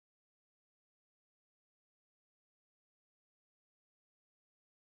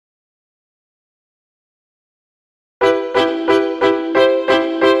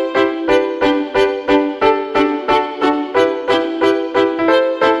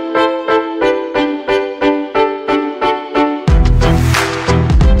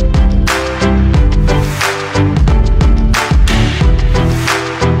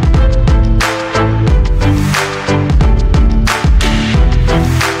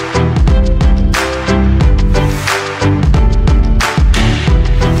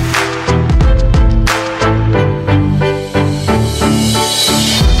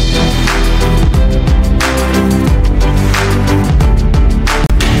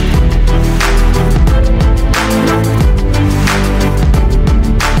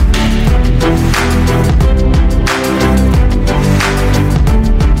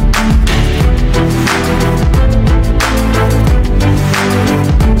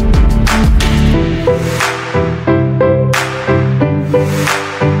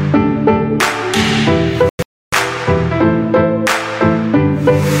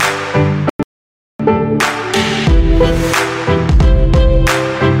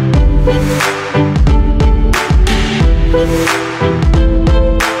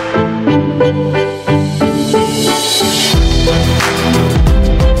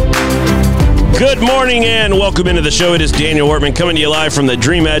And welcome into the show. It is Daniel Workman coming to you live from the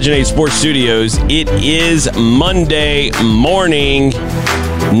Dream Imaginate Sports Studios. It is Monday morning,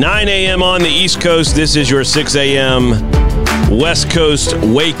 9 a.m. on the East Coast. This is your 6 a.m. West Coast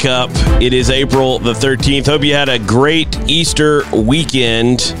wake up. It is April the 13th. Hope you had a great Easter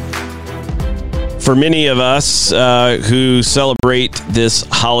weekend. For many of us who celebrate this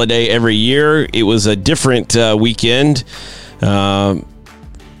holiday every year, it was a different weekend.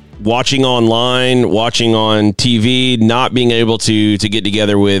 Watching online, watching on TV, not being able to get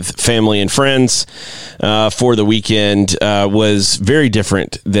together with family and friends for the weekend was very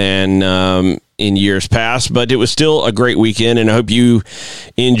different than in years past, but it was still a great weekend, and I hope you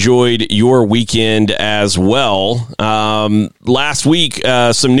enjoyed your weekend as well. Last week,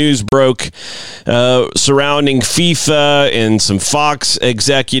 some news broke surrounding FIFA and some Fox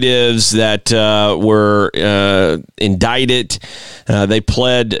executives that were indicted. They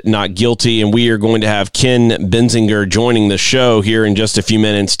pled not guilty, and we are going to have Ken Bensinger joining the show here in just a few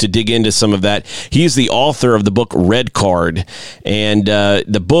minutes to dig into some of that. He's the author of the book Red Card, and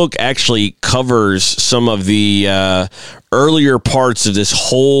the book actually covers some of the earlier parts of this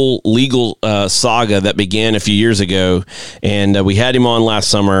whole legal saga that began a few years ago. And we had him on last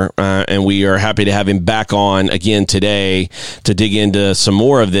summer, and we are happy to have him back on again today to dig into some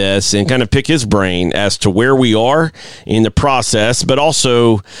more of this and kind of pick his brain as to where we are in the process, but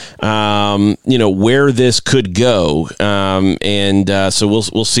also, where this could go. So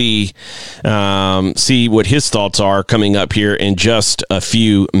we'll see what his thoughts are coming up here in just a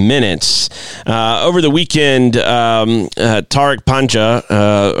few minutes. Over the weekend, Tariq Panja,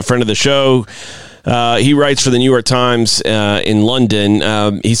 a friend of the show, he writes for the New York Times in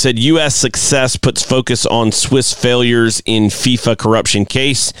London. He said, U.S. success puts focus on Swiss failures in FIFA corruption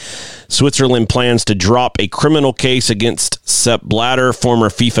case. Switzerland plans to drop a criminal case against Sepp Blatter, former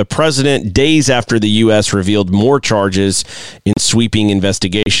FIFA president, days after the U.S. revealed more charges in sweeping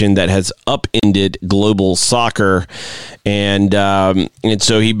investigation that has upended global soccer. And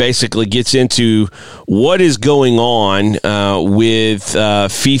so he basically gets into what is going on with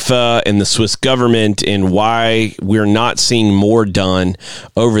FIFA and the Swiss government and why we're not seeing more done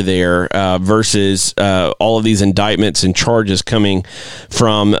over there versus all of these indictments and charges coming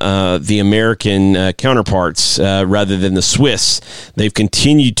from the American counterparts rather than the Swiss. They've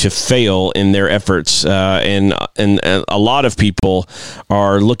continued to fail in their efforts, and a lot of people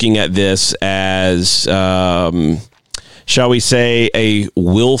are looking at this as shall we say, a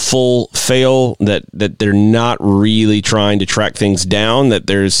willful fail, that they're not really trying to track things down, that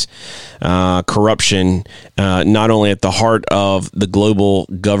there's corruption not only at the heart of the global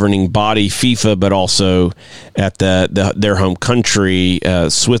governing body, FIFA, but also at their home country,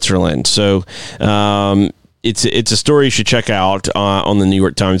 Switzerland. So it's a story you should check out on the New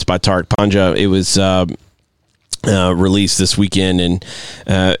York Times by Tariq Panja. It was released this weekend,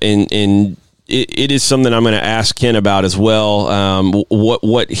 and it is something I'm going to ask Ken about as well.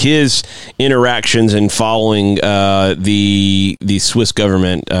 What his interactions in following the Swiss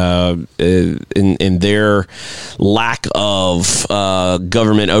government in their lack of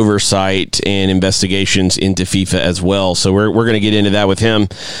government oversight and investigations into FIFA as well. So we're going to get into that with him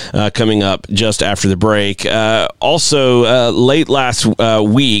coming up just after the break. Also, late last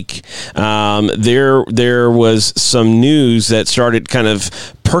week, there was some news that started kind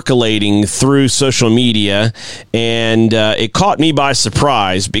of percolating through social media, and it caught me by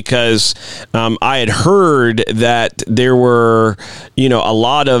surprise because I had heard that there were, a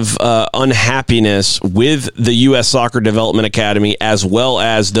lot of unhappiness with the U.S. Soccer Development Academy as well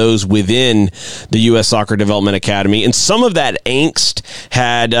as those within the U.S. Soccer Development Academy, and some of that angst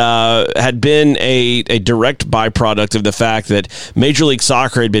had been a direct byproduct of the fact that Major League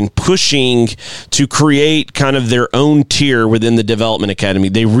Soccer had been pushing to create kind of their own tier within the Development Academy.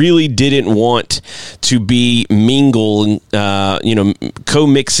 They really didn't want to be mingled,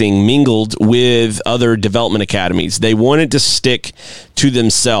 mingled with other development academies. They wanted to stick to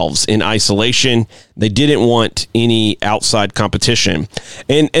themselves in isolation. They didn't want any outside competition.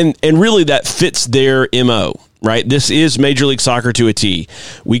 And really that fits their MO. Right? This is Major League Soccer to a T.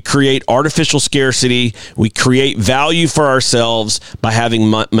 We create artificial scarcity. We create value for ourselves by having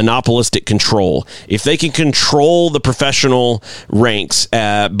monopolistic control. If they can control the professional ranks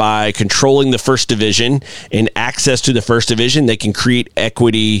by controlling the first division and access to the first division, they can create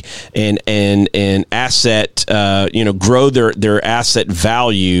equity and asset, grow their asset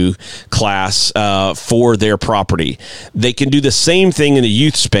value class for their property. They can do the same thing in the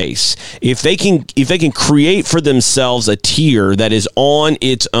youth space. If they can create for themselves a tier that is on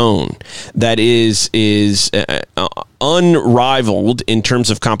its own, that is unrivaled in terms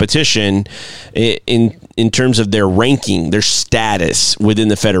of competition, in terms of their ranking, their status within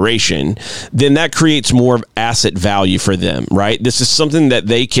the federation, then that creates more asset value for them, right? This is something that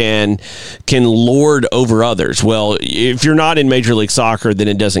they can lord over others. Well, if you're not in Major League Soccer, then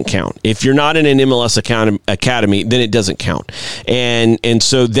it doesn't count. If you're not in an MLS academy, then it doesn't count. And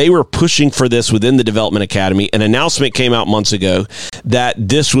so they were pushing for this within the Development Academy. An announcement came out months ago that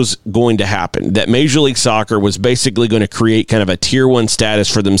this was going to happen, that Major League Soccer was basically going to create kind of a tier 1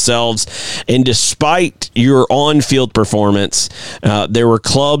 status for themselves. And despite your on-field performance, there were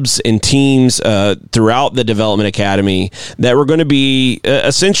clubs and teams throughout the Development Academy that were going to be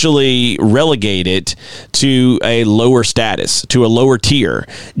essentially relegated to a lower status, to a lower tier,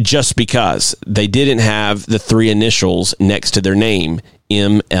 just because they didn't have the 3 initials next to their name,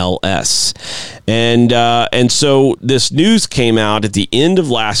 MLS. And so this news came out at the end of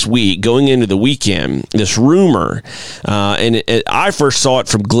last week, going into the weekend, this rumor, I first saw it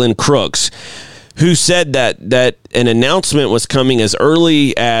from Glenn Crooks, who said that an announcement was coming as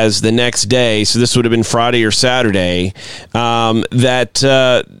early as the next day, so this would have been Friday or Saturday, that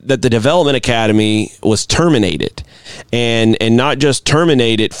the Development Academy was terminated. And not just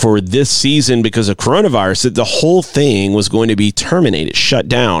terminated for this season because of coronavirus, that the whole thing was going to be terminated, shut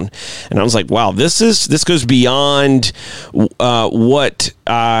down. And I was like, wow, this goes beyond what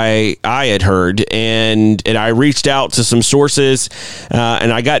I had heard. And I reached out to some sources,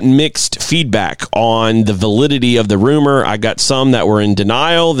 and I got mixed feedback on the validity of the rumor. I got some that were in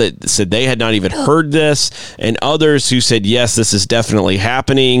denial, that said they had not even heard this, and others who said, yes, this is definitely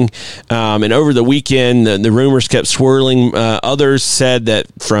happening. And over the weekend, the rumors kept swirling. Others said that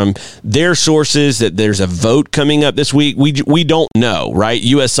from their sources that there's a vote coming up this week. We don't know, right?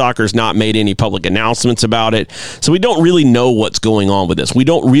 U.S. Soccer's not made any public announcements about it, so we don't really know what's going on with this. We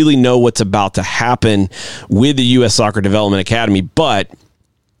don't really know what's about to happen with the U.S. Soccer Development Academy, but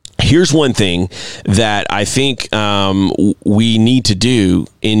here's one thing that I think we need to do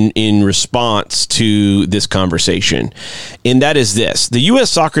in response to this conversation, and that is this. The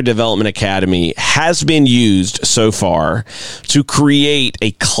U.S. Soccer Development Academy has been used so far to create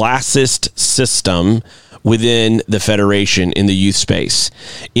a classist system within the federation in the youth space.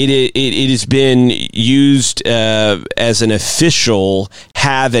 It has been used as an official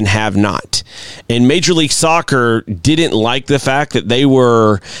have and have not. And Major League Soccer didn't like the fact that they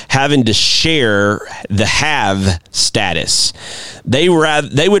were having to share the have status. They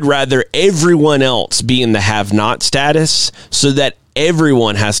would rather everyone else be in the have not status so that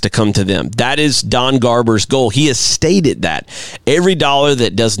everyone has to come to them. That is Don Garber's goal. He has stated that every dollar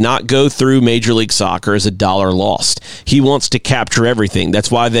that does not go through Major League Soccer is a dollar lost. He wants to capture everything. That's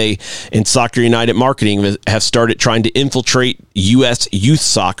why they, in Soccer United Marketing, have started trying to infiltrate U.S. youth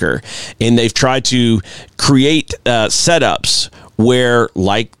soccer. And they've tried to create setups where,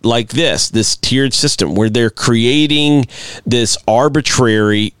 like this tiered system, where they're creating this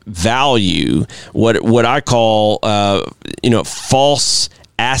arbitrary value, what I call false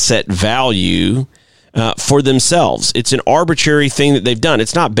asset value for themselves. It's an arbitrary thing that they've done.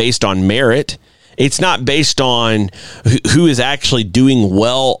 It's not based on merit. It's not based on who is actually doing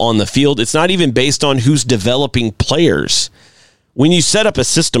well on the field. It's not even based on who's developing players. When you set up a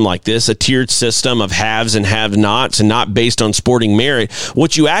system like this, a tiered system of haves and have-nots and not based on sporting merit,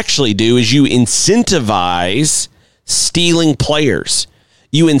 what you actually do is you incentivize stealing players.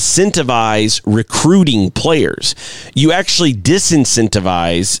 You incentivize recruiting players. You actually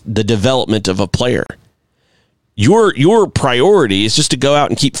disincentivize the development of a player. Your priority is just to go out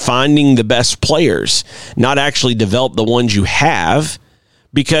and keep finding the best players, not actually develop the ones you have,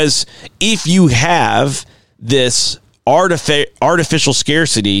 because if you have this artificial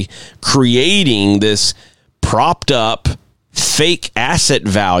scarcity creating this propped up fake asset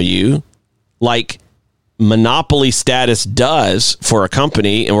value like monopoly status does for a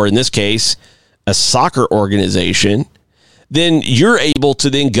company, or in this case, a soccer organization, then you're able to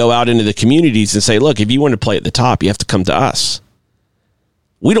then go out into the communities and say, look, if you want to play at the top, you have to come to us.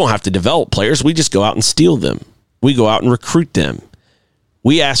 We don't have to develop players. We just go out and steal them. We go out and recruit them.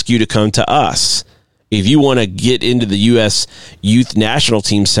 We ask you to come to us. If you want to get into the U.S. youth national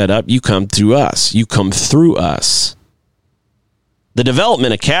team setup, you come through us. You come through us. The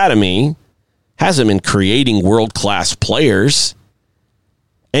Development Academy hasn't been creating world-class players,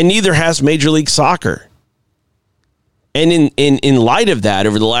 and neither has Major League Soccer. And in light of that,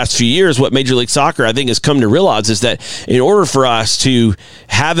 over the last few years, what Major League Soccer, I think, has come to realize is that in order for us to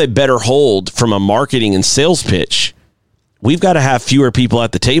have a better hold from a marketing and sales pitch, we've got to have fewer people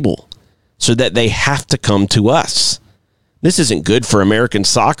at the table, so that they have to come to us. This isn't good for American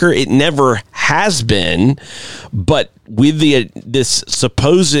soccer. It never has been, but with this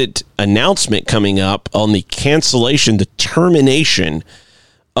supposed announcement coming up on the cancellation, the termination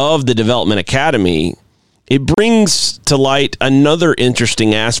of the Development Academy, it brings to light another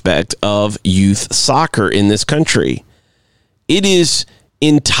interesting aspect of youth soccer in this country. It is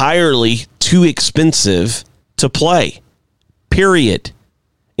entirely too expensive to play, period.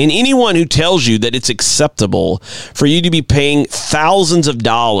 And anyone who tells you that it's acceptable for you to be paying thousands of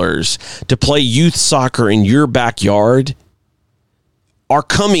dollars to play youth soccer in your backyard are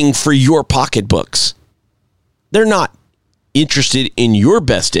coming for your pocketbooks. They're not interested in your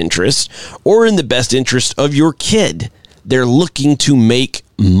best interest or in the best interest of your kid. They're looking to make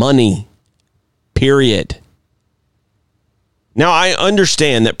money, period. Now, I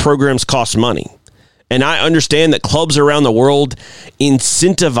understand that programs cost money. And I understand that clubs around the world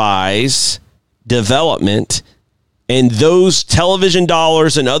incentivize development, and those television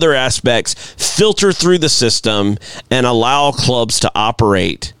dollars and other aspects filter through the system and allow clubs to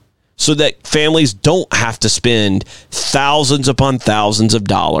operate so that families don't have to spend thousands upon thousands of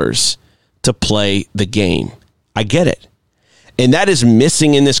dollars to play the game. I get it. And that is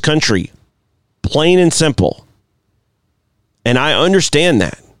missing in this country, plain and simple. And I understand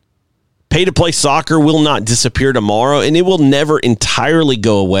that. Pay-to-play soccer will not disappear tomorrow, and it will never entirely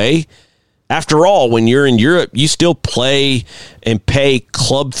go away. After all, when you're in Europe, you still play and pay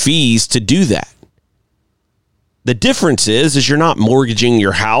club fees to do that. The difference is you're not mortgaging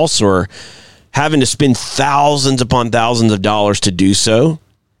your house or having to spend thousands upon thousands of dollars to do so.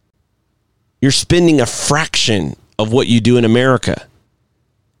 You're spending a fraction of what you do in America.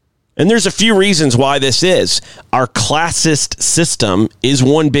 And there's a few reasons why this is. Our classist system is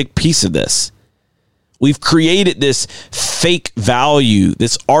one big piece of this. We've created this fake value,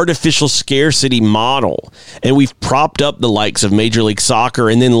 this artificial scarcity model, and we've propped up the likes of Major League Soccer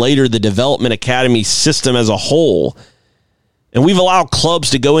and then later the Development Academy system as a whole. And we've allowed clubs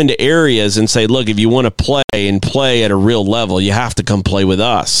to go into areas and say, look, if you want to play at a real level, you have to come play with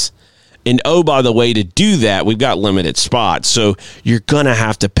us. And oh, by the way, to do that, we've got limited spots. So you're going to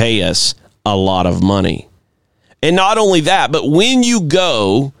have to pay us a lot of money. And not only that, but when you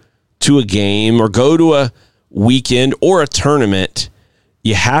go to a game or go to a weekend or a tournament,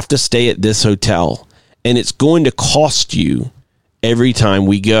 you have to stay at this hotel. And it's going to cost you every time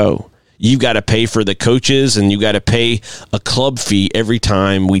we go. You've got to pay for the coaches and you've got to pay a club fee every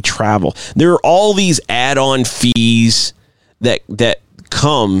time we travel. There are all these add-on fees that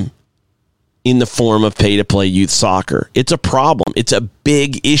come in the form of pay-to-play youth soccer. It's a problem. It's a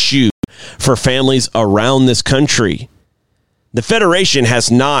big issue for families around this country. The Federation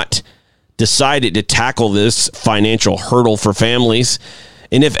has not decided to tackle this financial hurdle for families.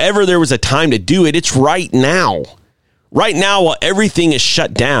 And if ever there was a time to do it, it's right now. Right now, while everything is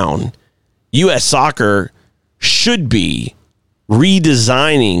shut down, U.S. Soccer should be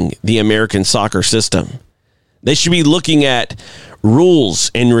redesigning the American soccer system. They should be looking at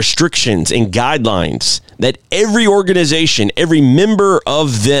rules and restrictions and guidelines that every organization, every member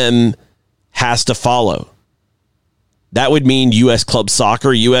of them has to follow. That would mean U.S. Club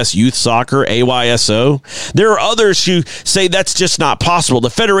Soccer, U.S. Youth Soccer, AYSO. There are others who say that's just not possible. The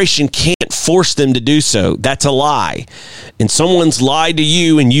Federation can't force them to do so. That's a lie. And someone's lied to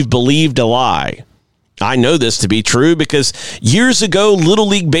you and you've believed a lie. I know this to be true because years ago, Little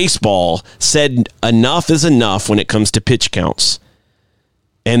League Baseball said enough is enough when it comes to pitch counts.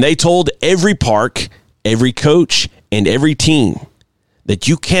 And they told every park, every coach, and every team that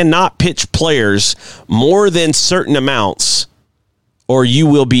you cannot pitch players more than certain amounts or you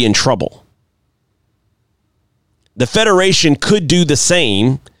will be in trouble. The Federation could do the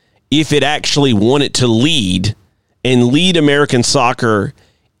same if it actually wanted to lead American soccer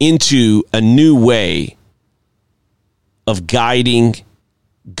into a new way of guiding,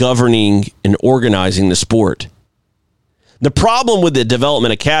 governing, and organizing the sport. The problem with the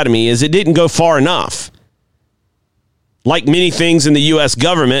Development Academy is it didn't go far enough. Like many things in the U.S.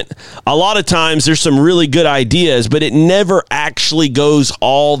 government, a lot of times there's some really good ideas, but it never actually goes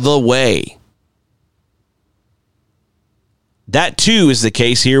all the way. That, too, is the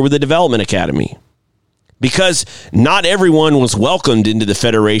case here with the Development Academy. Because not everyone was welcomed into the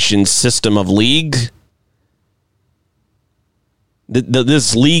Federation's system of league.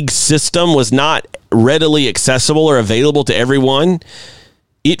 This league system was not readily accessible or available to everyone.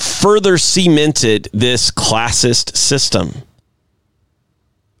 It further cemented this classist system.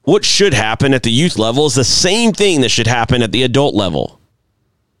 What should happen at the youth level is the same thing that should happen at the adult level.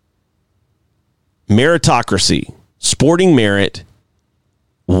 Meritocracy, sporting merit,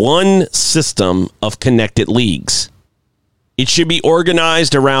 one system of connected leagues. It should be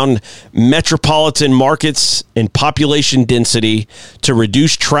organized around metropolitan markets and population density to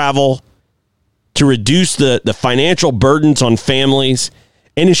reduce travel, to reduce the financial burdens on families,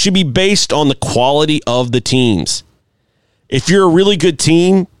 and it should be based on the quality of the teams. If you're a really good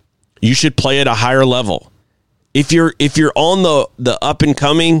team, you should play at a higher level. If you're on the up and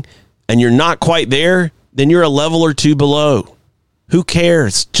coming and you're not quite there, then you're a level or two below. Who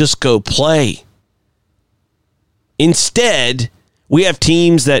cares? Just go play. Instead, we have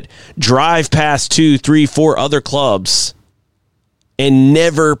teams that drive past 2, 3, 4 other clubs and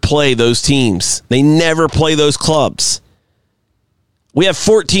never play those teams. They never play those clubs. We have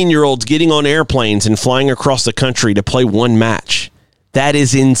 14-year-olds getting on airplanes and flying across the country to play one match. That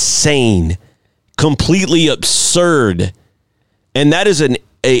is insane. Completely absurd. And that is an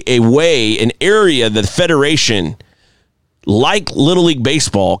area that the Federation, like Little League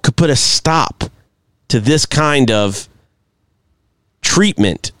Baseball, could put a stop to this kind of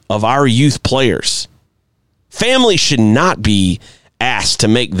treatment of our youth players. Families should not be asked to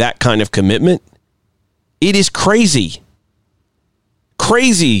make that kind of commitment. It is crazy.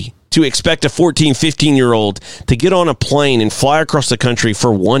 Crazy to expect a 14, 15-year-old to get on a plane and fly across the country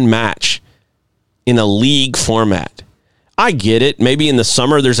for one match in a league format. I get it. Maybe in the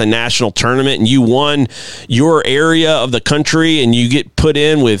summer there's a national tournament and you won your area of the country and you get put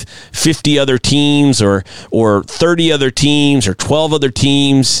in with 50 other teams or 30 other teams or 12 other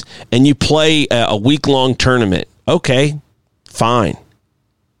teams and you play a week-long tournament. Okay, fine.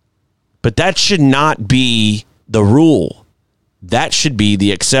 But that should not be the rule. That should be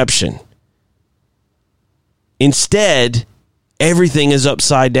the exception. Instead, everything is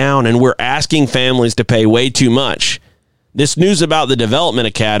upside down and we're asking families to pay way too much. This news about the Development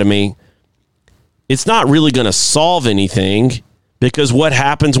Academy, it's not really going to solve anything because what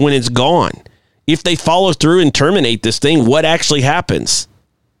happens when it's gone? If they follow through and terminate this thing, what actually happens?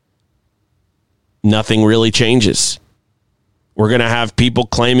 Nothing really changes. We're going to have people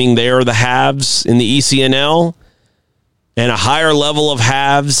claiming they are the haves in the ECNL and a higher level of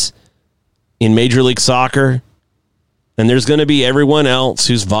haves in Major League Soccer. And there's going to be everyone else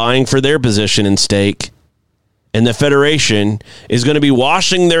who's vying for their position and stake. And the Federation is going to be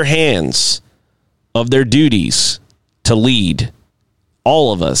washing their hands of their duties to lead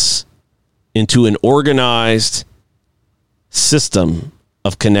all of us into an organized system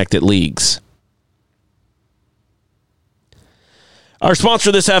of connected leagues. Our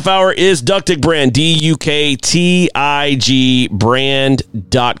sponsor this half hour is Ductig Brand, DUKTIG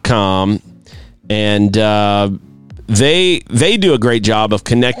brand.com. And they do a great job of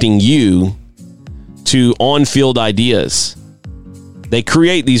connecting you to on-field ideas. They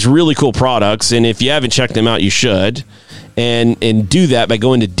create these really cool products, and if you haven't checked them out, you should. And do that by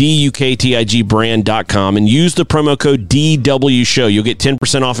going to DUKTIGbrand.com and use the promo code DWShow. You'll get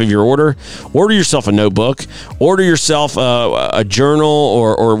 10% off of your order. Order yourself a notebook. Order yourself a journal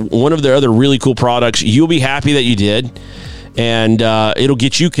or one of their other really cool products. You'll be happy that you did. And it'll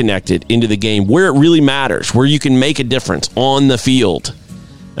get you connected into the game where it really matters, where you can make a difference on the field.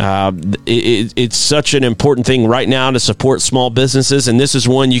 It's such an important thing right now to support small businesses, and this is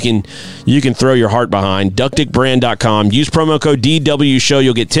one you can throw your heart behind. DucticBrand.com. Use promo code DWShow.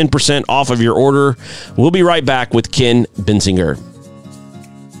 You'll get 10% off of your order. We'll be right back with Ken Bensinger.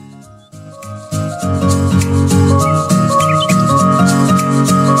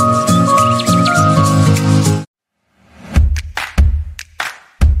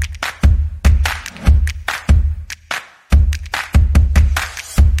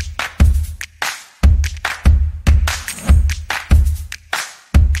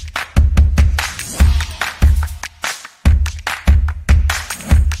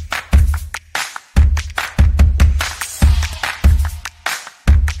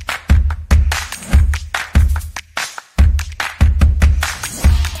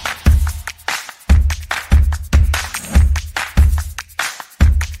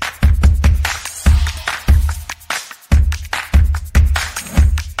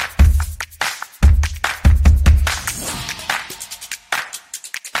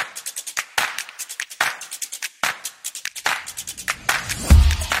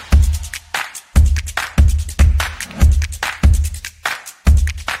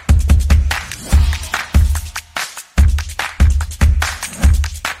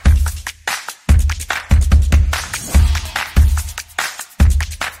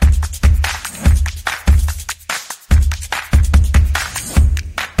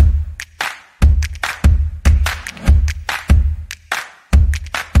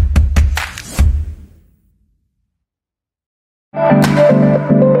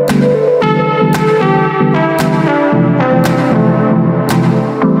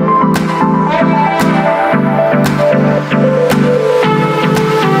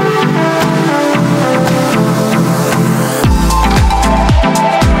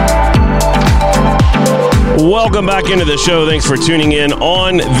 welcome back into the show. Thanks for tuning in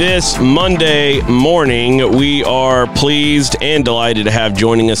on this Monday morning. We are pleased and delighted to have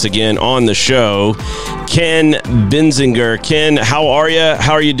joining us again on the show, Ken Bensinger. Ken, how are you?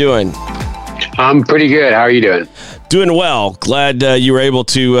 How are you doing? I'm pretty good. How are you doing? Doing well. Glad you were able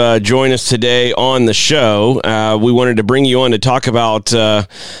to join us today on the show. We wanted to bring you on to talk about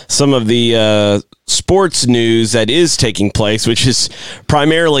some of the sports news that is taking place, which is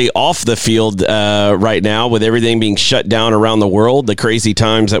primarily off the field right now, with everything being shut down around the world, the crazy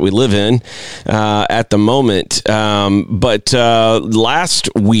times that we live in at the moment. But last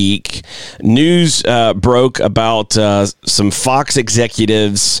week, news broke about some Fox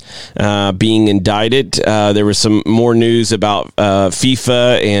executives being indicted. There was some more news about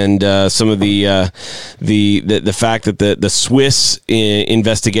FIFA and some of the fact that the Swiss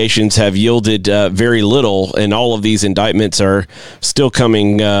investigations have yielded very little, and all of these indictments are still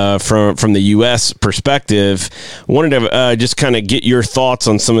coming from the U.S. perspective. Wanted to just kind of get your thoughts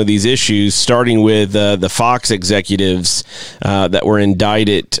on some of these issues, starting with the Fox executives that were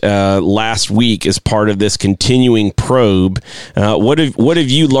indicted last week as part of this continuing probe. What have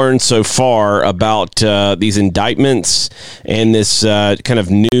you learned so far about these indictments and this kind of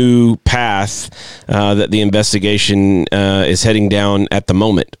new path that the investigation is heading down at the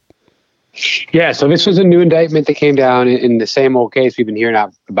moment? Yeah, so this was a new indictment that came down in the same old case we've been hearing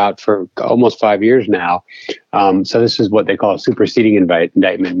about for almost 5 years now. So this is what they call a superseding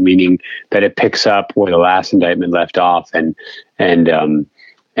indictment, meaning that it picks up where the last indictment left off and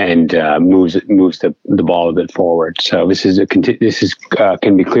moves the ball a bit forward. So this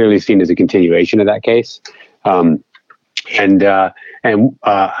can be clearly seen as a continuation of that case,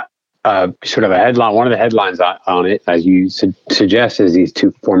 sort of a headline. One of the headlines on it, as you suggest, is these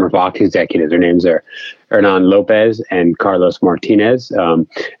two former Fox executives. Their names are Hernan Lopez and Carlos Martinez, and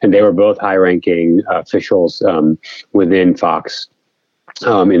they were both high-ranking officials within Fox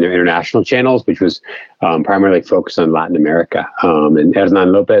in their international channels, which was primarily focused on Latin America. And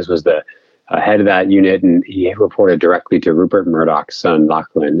Hernan Lopez was the head of that unit, and he reported directly to Rupert Murdoch's son,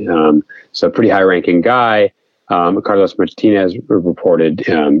 Lachlan. So a pretty high-ranking guy. Carlos Martinez reported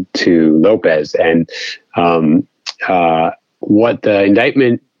to Lopez, and what the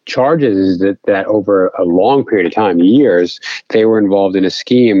indictment charges is that over a long period of time, years, they were involved in a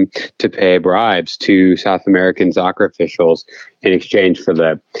scheme to pay bribes to South American soccer officials in exchange for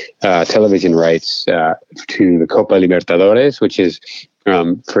the television rights to the Copa Libertadores, which is,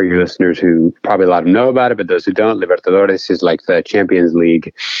 for your listeners who probably a lot of them know about it, but those who don't, Libertadores is like the Champions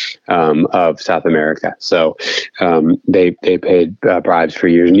League of South America. So they paid bribes for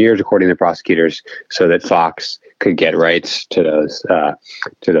years and years, according to prosecutors, so that Fox could get rights to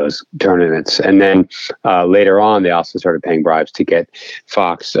those tournaments. And then later on, they also started paying bribes to get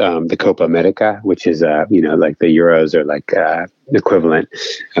Fox the Copa America, which is like the Euros or like equivalent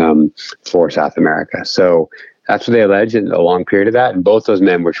for South America. So that's what they alleged in a long period of that. And both those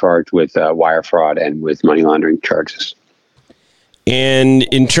men were charged with wire fraud and with money laundering charges. And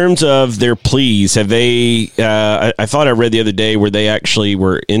in terms of their pleas, have they, I thought I read the other day where they actually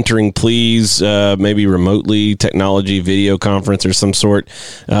were entering pleas, maybe remotely, technology, video conference or some sort.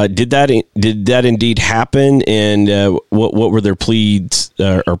 Did that indeed happen? And what were their pleas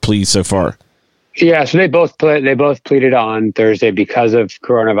or pleas so far? Yeah, so they both pleaded on Thursday. Because of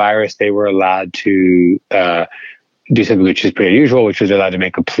coronavirus, they were allowed to do something which is pretty unusual, which was they're allowed to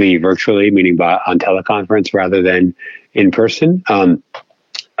make a plea virtually, meaning on teleconference rather than in person.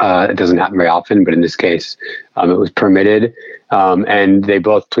 It doesn't happen very often, but in this case, it was permitted, and they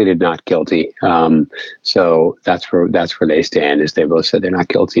both pleaded not guilty. So that's where they stand. Is they both said they're not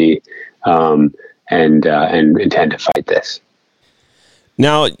guilty and intend to fight this.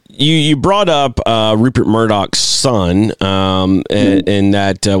 Now, you brought up Rupert Murdoch's son, and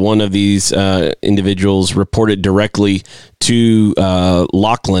that one of these individuals reported directly to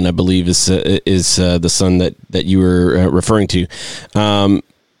Lachlan, I believe is the son that you were referring to.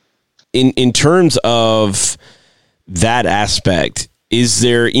 In terms of that aspect, is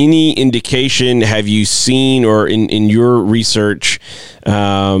there any indication, have you seen, or in your research,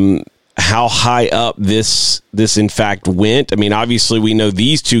 how high up this in fact went? I mean, obviously we know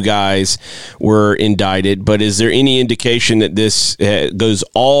these two guys were indicted, but is there any indication that this goes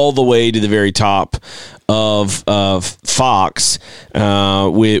all the way to the very top of Fox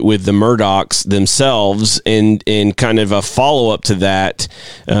with the Murdochs themselves? And kind of a follow up to that,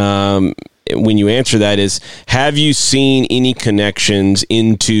 when you answer that, is, have you seen any connections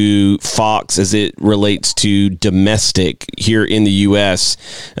into Fox as it relates to domestic here in the U.S.,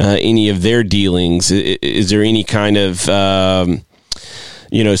 any of their dealings? Is there any kind of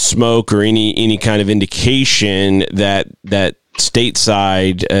smoke or any kind of indication that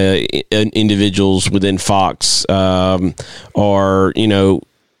stateside individuals within Fox are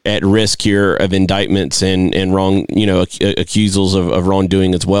at risk here of indictments and wrong accusals of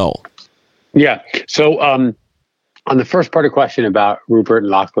wrongdoing as well. Yeah. So on the first part of the question about Rupert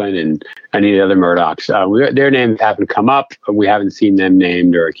and Lachlan and any of the other Murdochs, their names haven't come up. We haven't seen them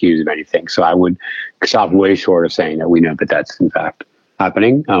named or accused of anything. So I would stop way short of saying that we know that that's in fact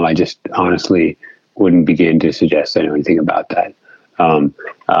happening. I just honestly wouldn't begin to suggest I know anything about that.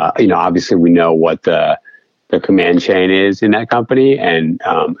 Obviously we know what the command chain is in that company, and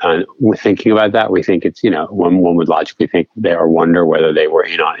we're thinking about that. We think it's one would logically think they or wonder whether they were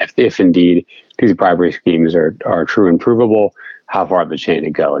in on if indeed these bribery schemes are true and provable, how far up the chain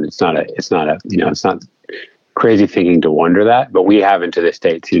to go. And it's not crazy thinking to wonder that, but we haven't to this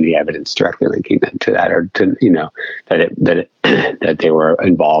date seen the evidence directly linking them to that, or to that they were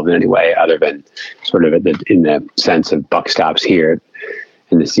involved in any way other than sort of in the sense of buck stops here,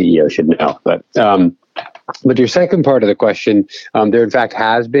 and the CEO should know. But your second part of the question, there in fact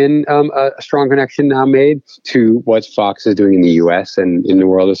has been a strong connection now made to what Fox is doing in the U.S. and in the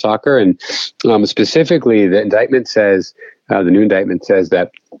world of soccer, and specifically the indictment says, the new indictment says that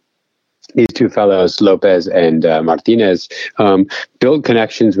these two fellows, Lopez and Martinez, built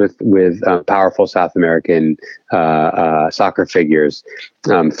connections with powerful South American soccer figures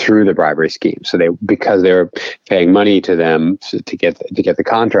through the bribery scheme. So because they were paying money to them to get the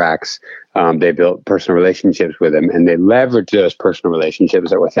contracts, they built personal relationships with them, and they leveraged those personal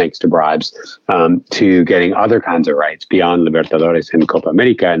relationships that were thanks to bribes to getting other kinds of rights beyond Libertadores and Copa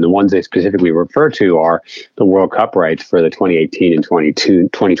America. And the ones they specifically refer to are the World Cup rights for the 2018 and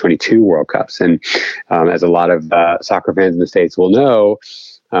 2022 World Cups. And as a lot of soccer fans in the States will know,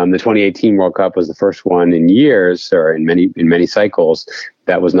 the 2018 World Cup was the first one in years, or in many cycles,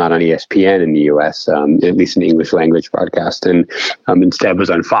 that was not on ESPN in the U.S., at least in English language broadcast, and instead was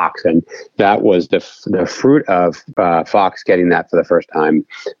on Fox. And that was the fruit of Fox getting that for the first time,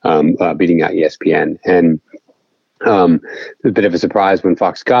 beating out ESPN. And a bit of a surprise when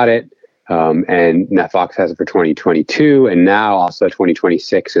Fox got it. And now Fox has it for 2022 and now also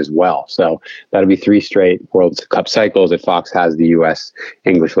 2026 as well. So that'll be 3 straight World Cup cycles that Fox has the U.S.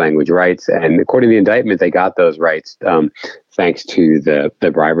 English language rights. And according to the indictment, they got those rights thanks to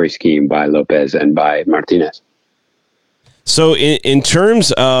the bribery scheme by Lopez and by Martinez. So in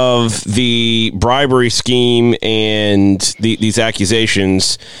terms of the bribery scheme and these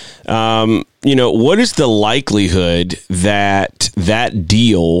accusations, what is the likelihood that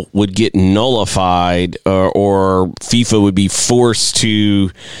deal would get nullified or FIFA would be forced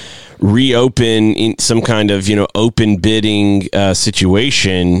to reopen in some kind of, open bidding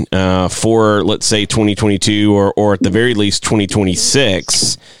situation for, let's say, 2022 or at the very least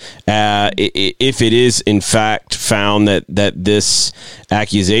 2026, if it is in fact found that this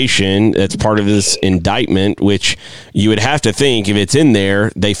accusation that's part of this indictment, which you would have to think if it's in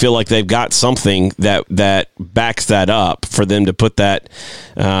there, they feel like they've got something that backs that up for them to put that,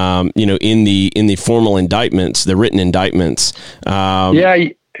 in the formal indictments, the written indictments.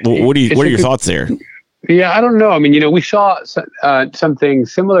 What are your thoughts there? Yeah, I don't know. I mean, we saw something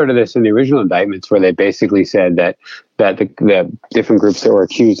similar to this in the original indictments, where they basically said that the different groups that were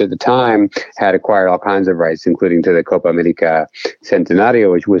accused at the time had acquired all kinds of rights, including to the Copa America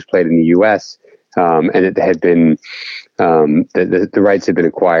Centenario, which was played in the U.S., and it had been the rights had been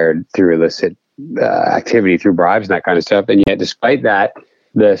acquired through illicit activity, through bribes and that kind of stuff. And yet, despite that,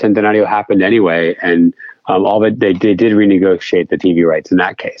 the Centenario happened anyway, and they did renegotiate the TV rights in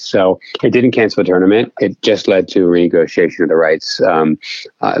that case. So it didn't cancel the tournament. It just led to a renegotiation of the rights,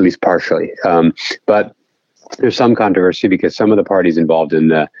 at least partially. But there's some controversy because some of the parties involved in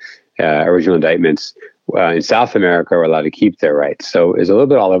the original indictments in South America are allowed to keep their rights. So it's a little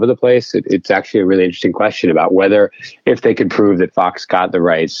bit all over the place. It's actually a really interesting question about whether, if they could prove that Fox got the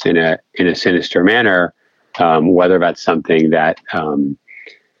rights in a sinister manner, whether that's something that on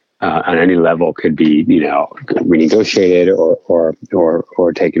any level could be, renegotiated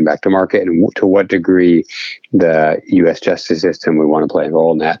or taken back to market, and to what degree the U.S. justice system would want to play a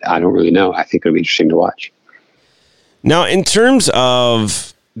role in that. I don't really know. I think it'll be interesting to watch. Now, in terms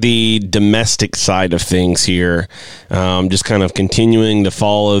of the domestic side of things here, just kind of continuing to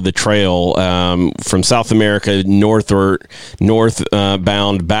follow the trail from South America northbound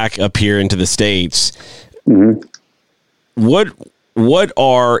back up here into the States. Mm-hmm. What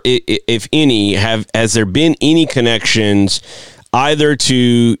are, if any, has there been any connections either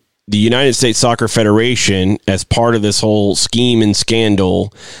to the United States Soccer Federation, as part of this whole scheme and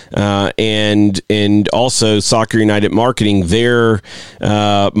scandal, and also Soccer United Marketing, their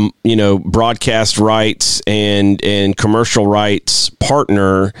broadcast rights and commercial rights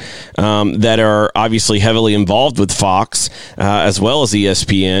partner, that are obviously heavily involved with Fox, as well as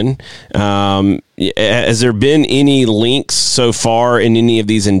ESPN. Has there been any links so far in any of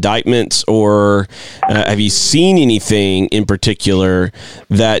these indictments, or have you seen anything in particular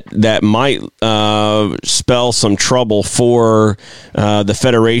that might spell some trouble for the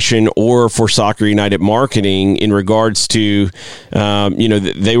Federation or for Soccer United Marketing in regards to,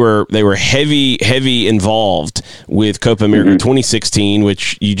 they were heavy involved with Copa America 2016,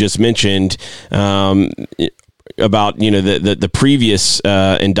 which you just mentioned, about the previous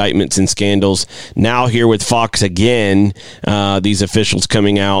indictments and scandals. Now here with Fox again, these officials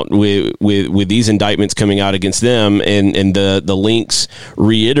coming out with these indictments coming out against them, and the links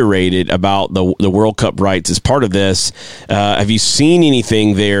reiterated about the World Cup rights as part of this. Have you seen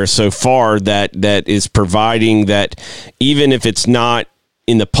anything there so far that is providing that, even if it's not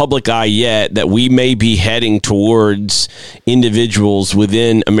in the public eye yet, that we may be heading towards individuals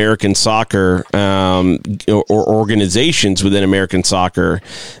within American soccer, or organizations within American soccer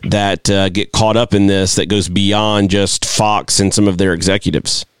that get caught up in this, that goes beyond just Fox and some of their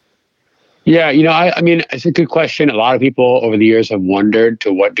executives? Yeah, I mean, it's a good question. A lot of people over the years have wondered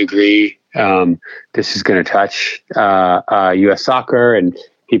to what degree this is going to touch U.S. soccer, and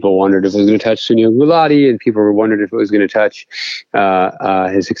people wondered if it was going to touch Sunil Gulati, and people wondered if it was going to touch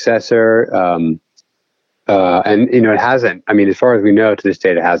his successor. And it hasn't. I mean, as far as we know, to this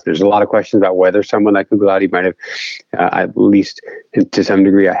date, it hasn't. There's a lot of questions about whether someone like Gulati might have, at least to some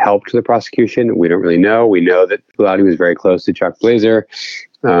degree, helped the prosecution. We don't really know. We know that Gulati was very close to Chuck Blazer.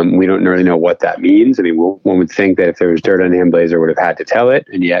 We don't really know what that means. I mean, one would think that if there was dirt on him, Blazer would have had to tell it,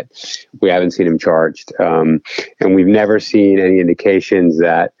 and yet we haven't seen him charged. And we've never seen any indications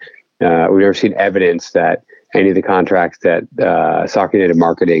that, we've never seen evidence that any of the contracts that Soccer United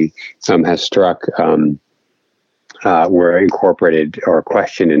Marketing has struck were incorporated or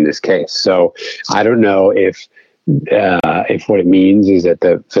questioned in this case. So I don't know if what it means is that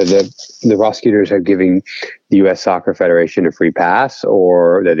the prosecutors are giving the U.S. Soccer Federation a free pass,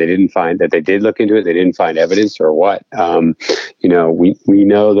 or that they did look into it, they didn't find evidence, or what. We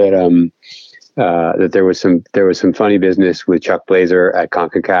know that that there was some funny business with Chuck Blazer at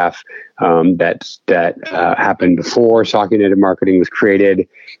CONCACAF that happened before Soccer United Marketing was created,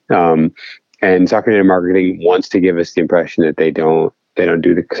 and Soccer United Marketing wants to give us the impression that they don't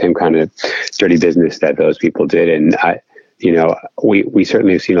do the same kind of dirty business that those people did. And we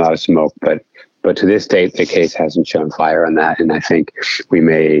certainly have seen a lot of smoke, but to this date, the case hasn't shown fire on that. And I think we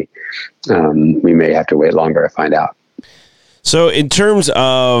may have to wait longer to find out. So in terms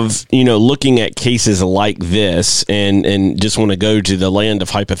of, looking at cases like this, and just want to go to the land of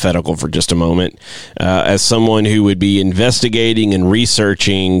hypothetical for just a moment, as someone who would be investigating and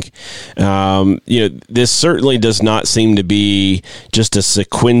researching, this certainly does not seem to be just a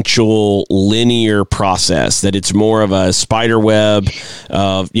sequential linear process, that it's more of a spider web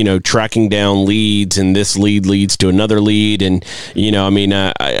of, tracking down leads, and this lead leads to another lead. And,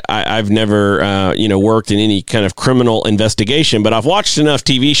 I've never, worked in any kind of criminal investigation, but I've watched enough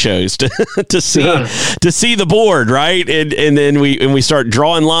TV shows to see the board, right? And then we start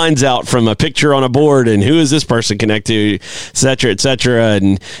drawing lines out from a picture on a board, and who is this person connected to, et cetera, et cetera.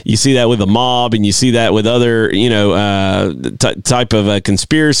 And you see that with the mob, and you see that with other, type of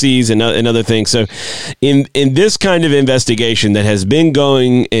conspiracies and other things. So in this kind of investigation that has been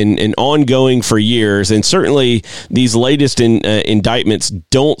going and ongoing for years, and certainly these latest indictments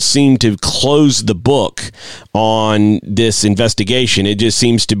don't seem to close the book on this investigation. It just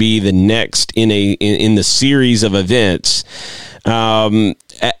seems to be the next in the series of events.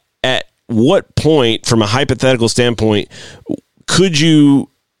 At what point, from a hypothetical standpoint, could you,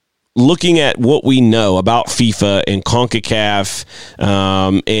 looking at what we know about FIFA and CONCACAF,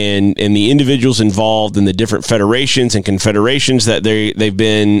 and the individuals involved in the different federations and confederations that they've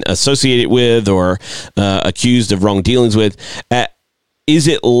been associated with or accused of wrong dealings with, is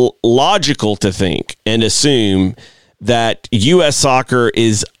it logical to think and assume that U.S. soccer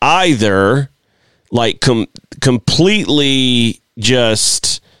is either like completely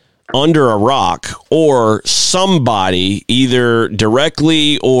just under a rock, or somebody either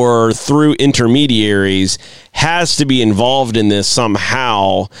directly or through intermediaries has to be involved in this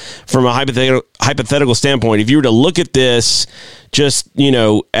somehow from a hypothetical standpoint. If you were to look at this just,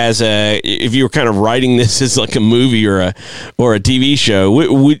 if you were kind of writing this as like a movie or a TV show,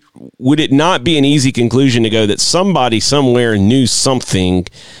 would it not be an easy conclusion to go that somebody somewhere knew something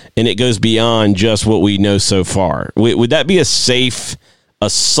and it goes beyond just what we know so far? Would that be a safe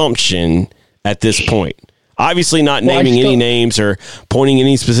assumption at this point? Obviously not naming any names or pointing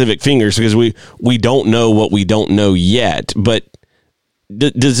any specific fingers, because we don't know what we don't know yet. But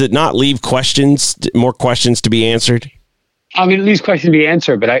does it not leave more questions to be answered? I mean, it leaves questions to be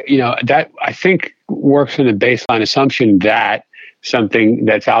answered, but that I think works on the baseline assumption that something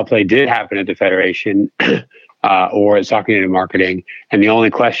that foul play did happen at the Federation or at Soccer United Marketing, and the only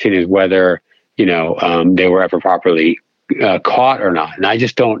question is whether they were ever properly caught or not. And I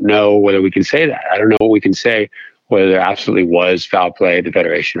just don't know whether we can say that. I don't know what we can say, whether there absolutely was foul play at the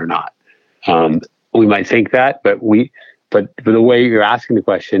Federation or not. We might think that, but the way you're asking the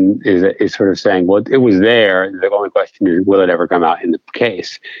question is sort of saying, well, it was there. The only question is, will it ever come out in the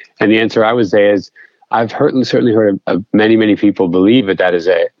case? And the answer I would say is, I've certainly heard of many, many people believe that is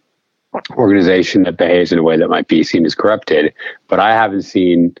a organization that behaves in a way that might be seen as corrupted, but I haven't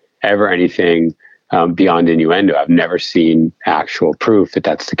seen ever anything beyond innuendo. I've never seen actual proof that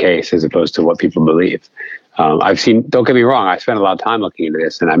that's the case, as opposed to what people believe. I've seen, don't get me wrong, I spent a lot of time looking into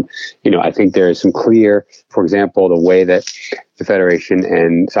this, and I think there is some clear, for example, the way that the Federation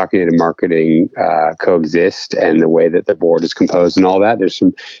and Soccer United Marketing coexist, and the way that the board is composed and all that. There's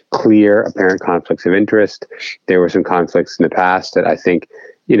some clear, apparent conflicts of interest. There were some conflicts in the past that I think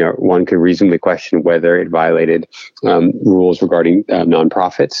one could reasonably question whether it violated rules regarding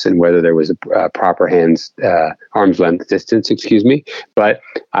nonprofits, and whether there was a proper arm's length distance, But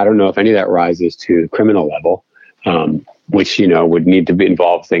I don't know if any of that rises to the criminal level, which would need to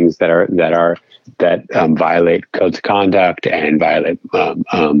involve things that violate codes of conduct and violate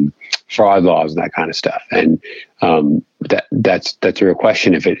fraud laws and that kind of stuff. And that's a real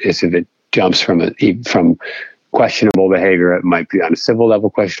question if it jumps from questionable behavior. It might be on a civil level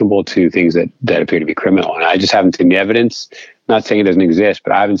questionable to things that appear to be criminal. And I just haven't seen the evidence. Not saying it doesn't exist,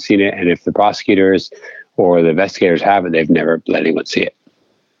 but I haven't seen it. And if the prosecutors or the investigators have it, they've never let anyone see it.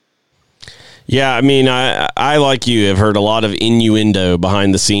 Yeah, I mean, I like you have heard a lot of innuendo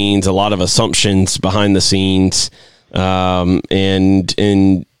behind the scenes, a lot of assumptions behind the scenes,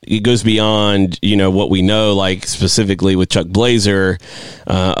 and it goes beyond, what we know, like specifically with Chuck Blazer,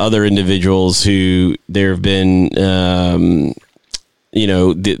 other individuals who there have been,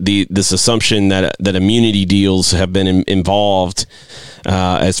 this assumption that immunity deals have been involved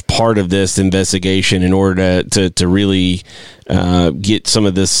as part of this investigation in order to really get some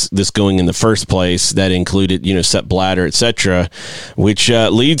of this going in the first place. That included, Sepp Blatter, et cetera, which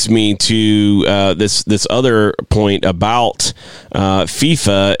leads me to this other point about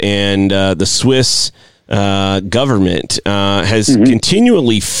FIFA and the Swiss government has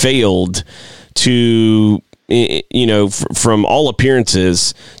continually failed to, from all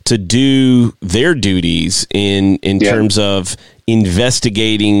appearances, to do their duties in terms of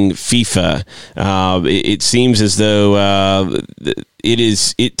investigating FIFA. It seems as though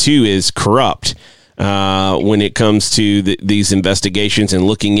it too is corrupt when it comes to these investigations and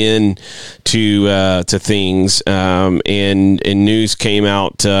looking in to things. And news came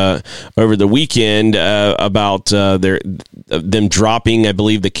out over the weekend about them dropping, I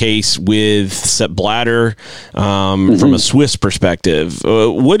believe, the case with Sepp Blatter from a Swiss perspective.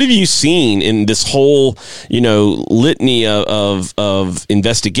 What have you seen in this whole, litany of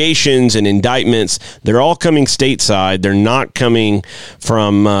investigations and indictments? They're all coming stateside. They're not coming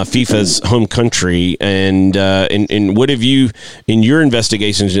from FIFA's home country. And what have you, in your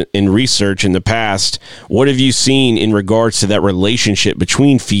investigations and research in the past, what have you seen in regards to that relationship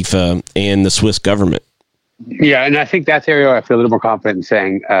between FIFA and the Swiss government? Yeah, and I think that's the area where I feel a little more confident in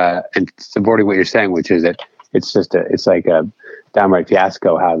saying and supporting what you're saying, which is that it's like a downright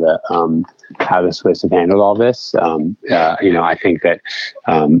fiasco how the Swiss have handled all this. I think that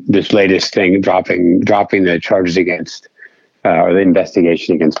this latest thing, dropping the charges against or the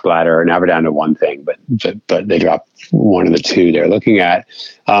investigation against Blatter, are never down to one thing, but they dropped one of the two they're looking at,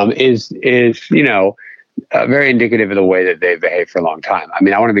 is very indicative of the way that they've behaved for a long time. I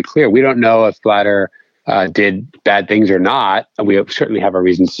mean, I want to be clear. We don't know if Blatter did bad things or not. We certainly have our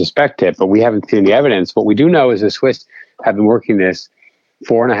reasons to suspect it, but we haven't seen the evidence. What we do know is the Swiss have been working this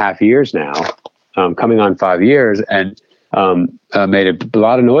 4.5 years now, coming on 5 years, and made a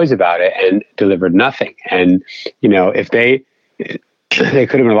lot of noise about it and delivered nothing. And, if they, they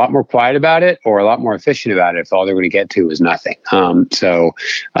could have been a lot more quiet about it or a lot more efficient about it if all they were going to get to was nothing.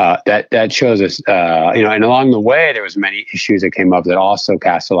 That shows us, and along the way, there was many issues that came up that also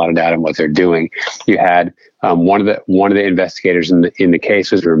cast a lot of doubt on what they're doing. You had one of the investigators in the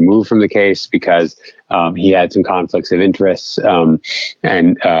case was removed from the case because he had some conflicts of interests, and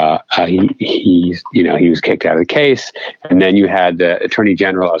he was kicked out of the case. And then you had the Attorney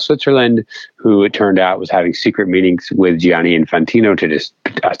General of Switzerland, who it turned out was having secret meetings with Gianni Infantino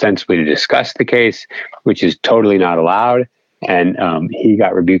ostensibly to discuss the case, which is totally not allowed. And he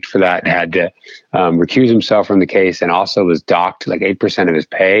got rebuked for that and had to recuse himself from the case, and also was docked like 8% of his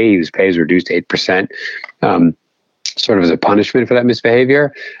pay. His pay was reduced to 8%, sort of as a punishment for that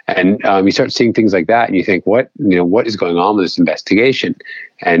misbehavior. And you start seeing things like that, and you think, what is going on with this investigation?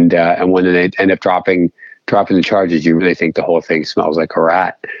 And when they end up dropping the charges, you really think the whole thing smells like a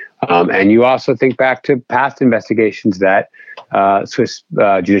rat. And you also think back to past investigations that Swiss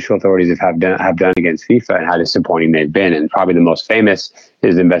judicial authorities have done against FIFA and how disappointing they've been. And probably the most famous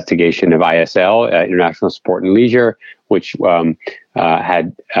is the investigation of ISL, International Sport and Leisure, which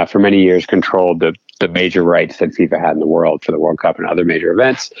had for many years controlled the major rights that FIFA had in the world for the World Cup and other major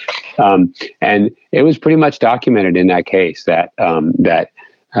events. And it was pretty much documented in that case that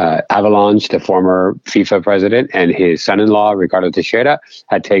Avalanche, the former FIFA president, and his son-in-law, Ricardo Teixeira,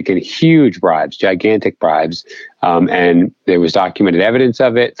 had taken huge bribes, gigantic bribes, and there was documented evidence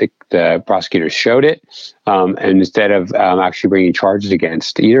of it. The prosecutors showed it, and instead of actually bringing charges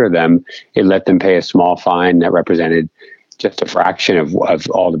against either of them, it let them pay a small fine that represented just a fraction of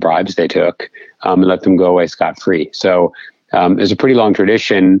all the bribes they took, and let them go away scot-free. So there's a pretty long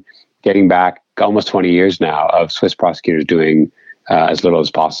tradition, getting back almost 20 years now, of Swiss prosecutors doing as little as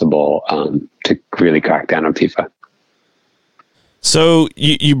possible to really crack down on FIFA. So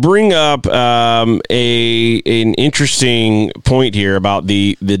you bring up an interesting point here about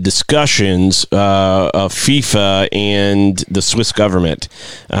the discussions of FIFA and the Swiss government,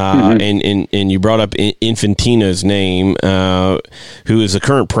 and you brought up Infantino's name, who is the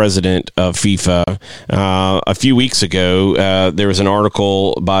current president of FIFA. A few weeks ago, there was an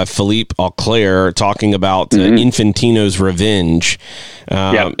article by Philippe Auclair talking about Infantino's revenge,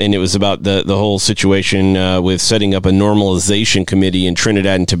 and it was about the whole situation with setting up a normalization committee in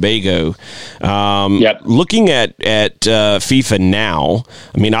Trinidad and Tobago. Looking at FIFA now,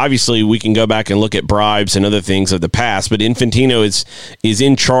 I mean, obviously we can go back and look at bribes and other things of the past, but Infantino is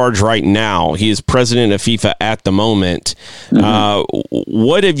in charge right now. He is president of FIFA at the moment.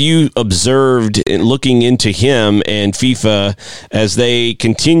 What have you observed in looking into him and FIFA as they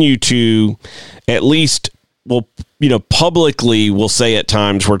continue to, at least, publicly will say at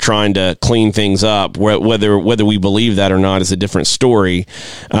times we're trying to clean things up. Whether we believe that or not is a different story.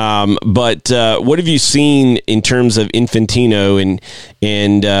 But what have you seen in terms of Infantino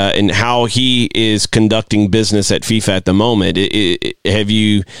and how he is conducting business at FIFA at the moment? Have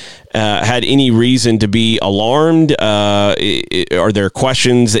you had any reason to be alarmed? Are there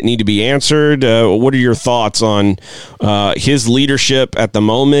questions that need to be answered? What are your thoughts on his leadership at the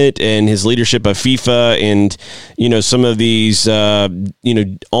moment and his leadership of FIFA and, some of these,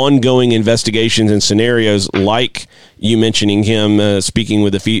 ongoing investigations and scenarios, like you mentioning him speaking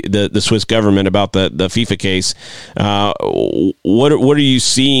with the Swiss government about the FIFA case? What are you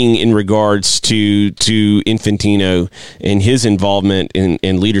seeing in regards to Infantino and his involvement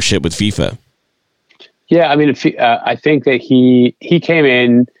in leadership with FIFA? Yeah, I mean, I think that he came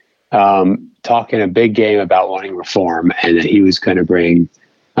in talking a big game about wanting reform, and that he was going to bring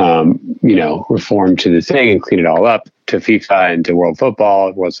reform to the thing and clean it all up, to FIFA and to world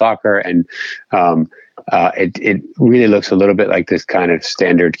football, world soccer. And it really looks a little bit like this kind of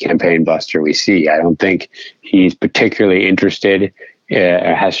standard campaign buster we see. I don't think he's particularly interested,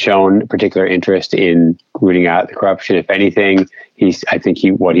 has shown particular interest in rooting out the corruption. If anything,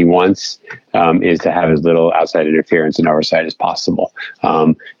 what he wants is to have as little outside interference and oversight as possible.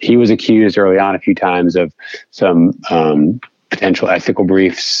 He was accused early on a few times of some potential ethical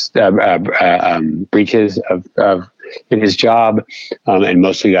breaches of in his job, and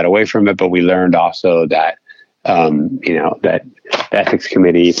mostly got away from it. But we learned also that that the ethics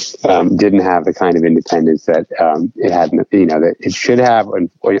committee didn't have the kind of independence that it had, that it should have,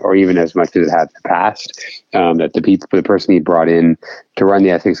 or even as much as it had in the past. That the person he brought in to run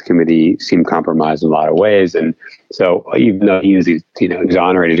the ethics committee seemed compromised in a lot of ways, and so even though he was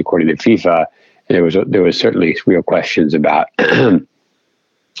exonerated according to FIFA, there was certainly real questions about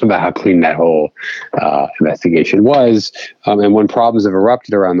about how clean that whole investigation was. And when problems have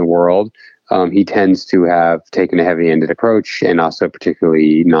erupted around the world, he tends to have taken a heavy-handed approach and also a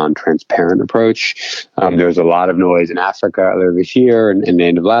particularly non-transparent approach. There was a lot of noise in Africa earlier this year and the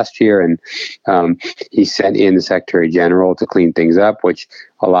end of last year, and he sent in the Secretary General to clean things up, which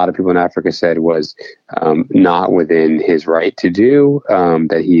a lot of people in Africa said was not within his right to do,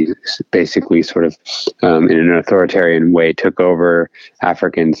 that he basically sort of in an authoritarian way took over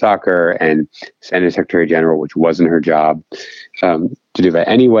African soccer and sent a Secretary General, which wasn't her job, to do that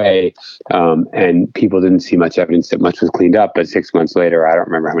anyway. And people didn't see much evidence that much was cleaned up. But 6 months later, I don't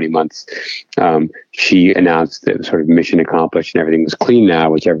remember how many months, she announced that sort of mission accomplished and everything was clean now,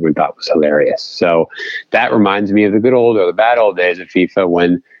 which everyone thought was hilarious. So that reminds me of the good old or the bad old days of FIFA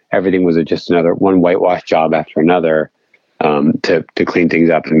when everything was just another one whitewash job after another, to clean things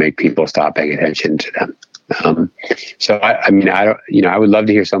up and make people stop paying attention to them. So I mean, I would love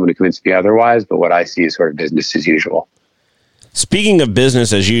to hear someone to convince me otherwise, but what I see is sort of business as usual. Speaking of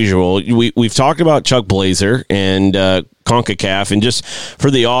business as usual, we've talked about Chuck Blazer and CONCACAF, and just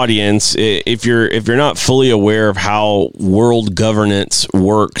for the audience, if you're not fully aware of how world governance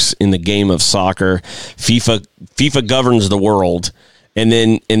works in the game of soccer, FIFA governs the world. And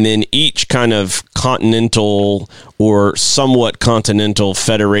then each kind of continental or somewhat continental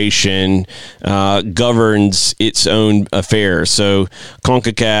federation governs its own affairs. So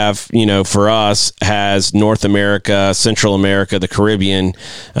CONCACAF, for us, has North America, Central America, the Caribbean,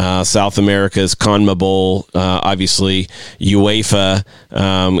 South America's CONMEBOL, obviously UEFA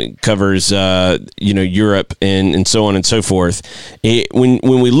covers Europe and so on and so forth. When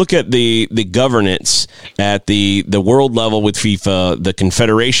we look at the governance at the world level with FIFA, the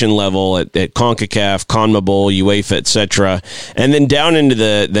confederation level at CONCACAF, CONMEBOL, UEFA, etc., and then down into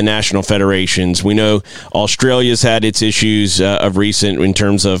the national federations. We know Australia's had its issues of recent in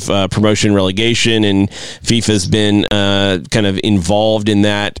terms of promotion relegation, and FIFA's been kind of involved in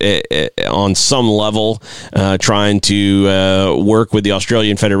that on some level, trying to work with the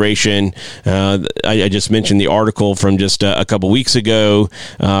Australian Federation. I just mentioned the article from just a couple weeks ago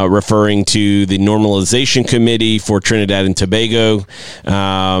referring to the Normalization Committee for Trinidad and Tobago.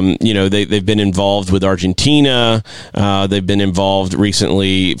 They've been involved with Argentina. They've been involved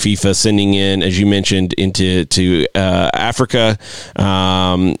recently, FIFA sending in, as you mentioned, into Africa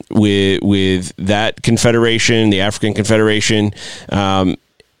with that confederation, the African Confederation.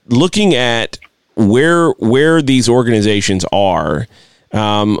 Looking at where these organizations are,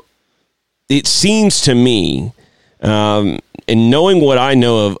 it seems to me, and knowing what I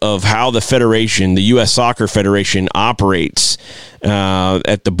know of how the federation, the U.S. Soccer Federation, operates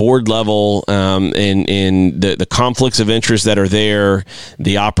at the board level, and the conflicts of interest that are there,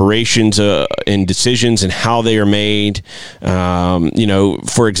 the operations and decisions and how they are made.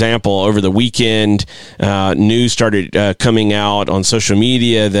 For example, over the weekend, news started coming out on social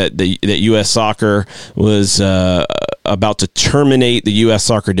media that U.S. Soccer was about to terminate the U.S.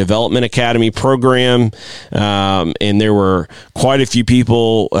 Soccer Development Academy program, and there were quite a few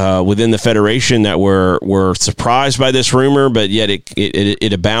people within the federation that were surprised by this rumor, but yet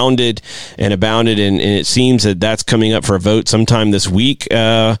it abounded, and it seems that that's coming up for a vote sometime this week,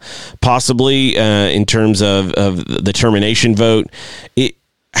 possibly in terms of the termination vote.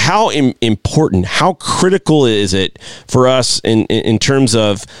 How important, how critical is it for us in terms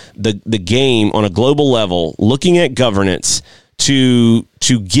of the game on a global level, looking at governance, to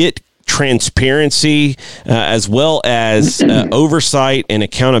get transparency as well as oversight and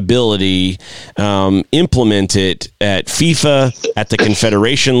accountability implemented at FIFA, at the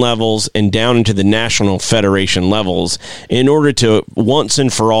confederation levels, and down into the national federation levels in order to once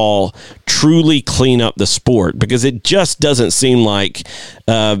and for all truly clean up the sport? Because it just doesn't seem like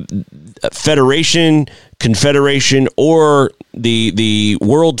federation, confederation, or the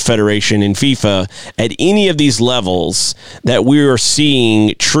World Federation in FIFA at any of these levels that we are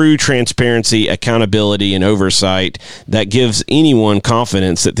seeing true transparency, accountability, and oversight that gives anyone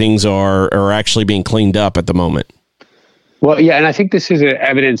confidence that things are actually being cleaned up at the moment. Well, yeah, and I think this is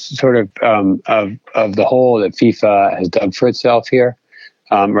evidence sort of the hole that FIFA has dug for itself here,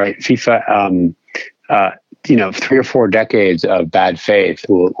 right? FIFA, 3 or 4 decades of bad faith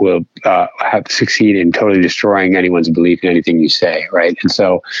will have succeed in totally destroying anyone's belief in anything you say, right? And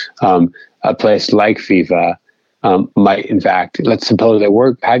so a place like FIFA might, in fact, let's suppose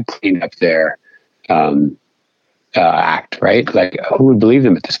they had cleaned up their act, right? Like, who would believe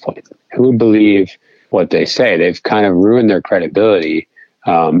them at this point? Who would believe what they say? They've kind of ruined their credibility.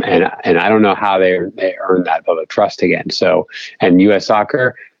 And I don't know how they earn that public trust again. So, and U.S.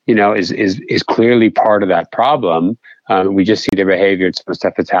 Soccer, is clearly part of that problem. We just see their behavior and some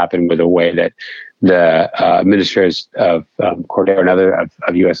stuff that's happened with the way that the administrators of Cordero and other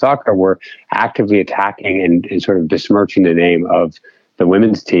of U.S. Soccer were actively attacking and sort of besmirching the name of the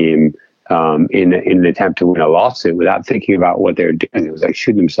women's team in an attempt to win a lawsuit without thinking about what they were doing. It was like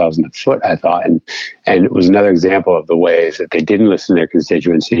shooting themselves in the foot, I thought. And it was another example of the ways that they didn't listen to their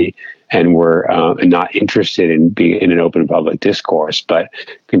constituency and were not interested in being in an open public discourse, but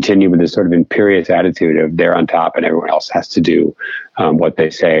continue with this sort of imperious attitude of they're on top and everyone else has to do what they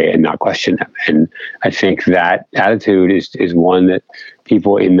say and not question them. And I think that attitude is one that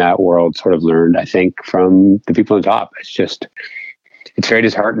people in that world sort of learned, I think, from the people on top. It's very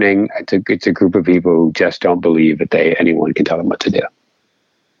disheartening. It's a group of people who just don't believe that anyone can tell them what to do.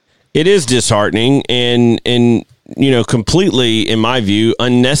 It is disheartening and completely, in my view,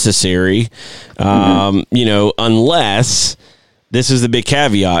 unnecessary. Unless this is the big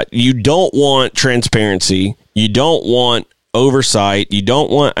caveat: you don't want transparency, you don't want oversight, you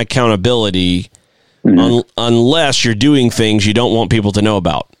don't want accountability, unless you're doing things you don't want people to know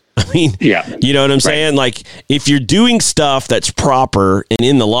about. I mean, you know what I'm saying? Like, if you're doing stuff that's proper and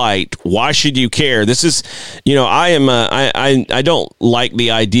in the light, why should you care? This is, I don't like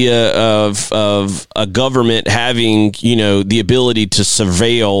the idea of a government having, the ability to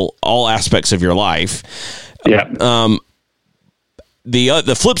surveil all aspects of your life. The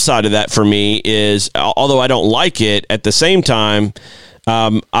flip side of that for me is, although I don't like it, at the same time,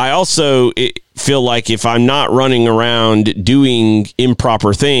 I also feel like if I'm not running around doing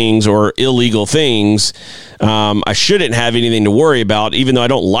improper things or illegal things, I shouldn't have anything to worry about, even though I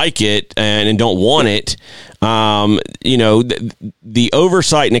don't like it and don't want it. The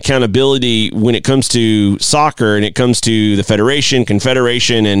oversight and accountability when it comes to soccer and it comes to the federation,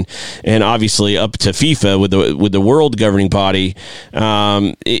 confederation, and obviously up to FIFA with the world governing body,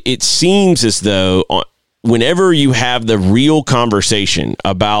 it seems as though whenever you have the real conversation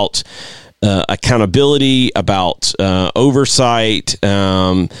about accountability, about oversight,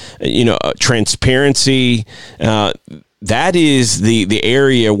 transparency, that is the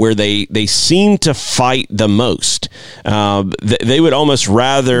area where they seem to fight the most. They would almost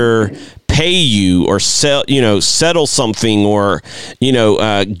rather pay you or settle something or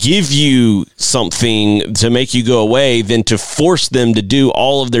give you something to make you go away than to force them to do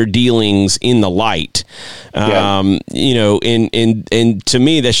all of their dealings in the light. And to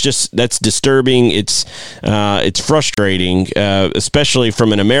me that's disturbing. It's frustrating, especially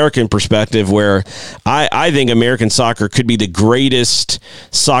from an American perspective, where I think American soccer could be the greatest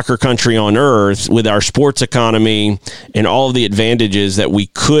soccer country on earth with our sports economy and all of the advantages that we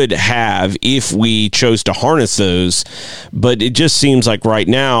could have if we chose to harness those. But it just seems like right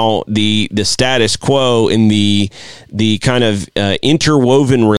now the status quo and the kind of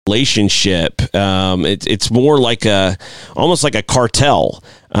interwoven relationship, it's more like almost like a cartel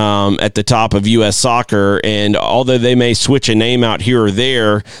at the top of U.S. soccer. And although they may switch a name out here or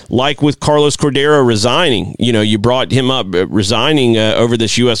there, like with Carlos Cordero resigning, you brought him up resigning over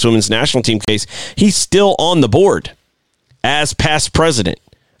this U.S. women's national team case, he's still on the board as past president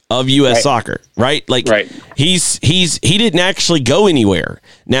of U.S. soccer, right? He didn't actually go anywhere.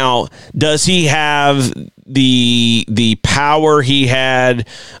 Now, does he have the power he had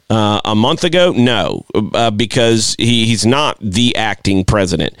a month ago? No, because he's not the acting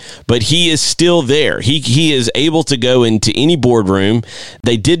president, but he is still there. He is able to go into any boardroom.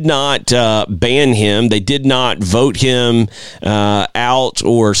 They did not ban him. They did not vote him out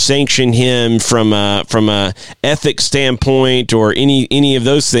or sanction him from a ethics standpoint or any of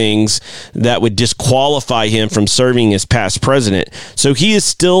those things that would disqualify him from serving as past president. So he is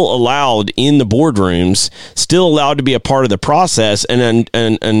still allowed in the boardrooms, still allowed to be a part of the process, and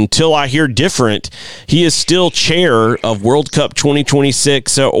until I hear different, he is still chair of World Cup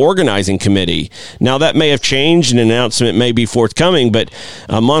 2026 organizing committee. Now, that may have changed, an announcement may be forthcoming, but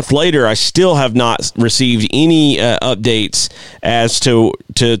a month later, I still have not received any updates as to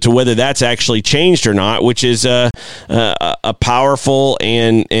whether that's actually changed or not, which is a powerful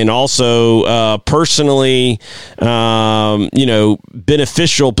and also personally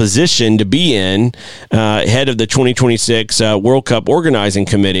beneficial position to be in, head of the 2026 World Cup organizing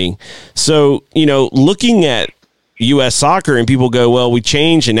committee. So, looking at U.S. soccer and people go, well, we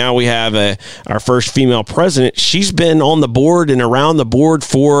changed and now we have our first female president. She's been on the board and around the board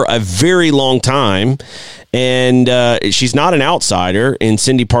for a very long time. And she's not an outsider in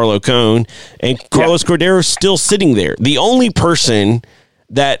Cindy Parlow-Cone. And Carlos Cordero is still sitting there. The only person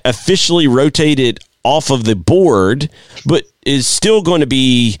that officially rotated off of the board, but is still going to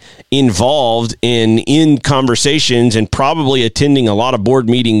be involved in conversations and probably attending a lot of board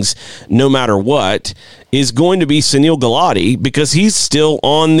meetings no matter what, is going to be Sunil Gulati, because he's still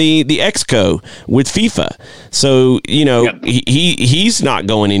on the Exco with FIFA. So, he's not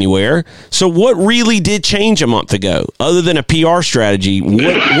going anywhere. So what really did change a month ago, other than a PR strategy?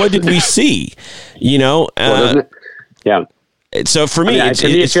 What did we see? So for me,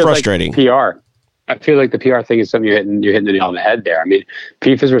 it's frustrating. Like PR. I feel like the PR thing is something you're hitting the nail on the head there. I mean,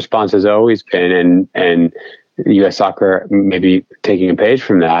 FIFA's response has always been, and U.S. Soccer maybe taking a page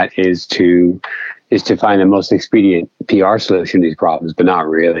from that, is to find the most expedient PR solution to these problems, but not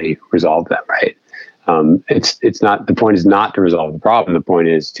really resolve them. Right? It's not, the point is not to resolve the problem. The point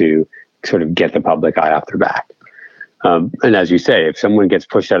is to sort of get the public eye off their back. And as you say, if someone gets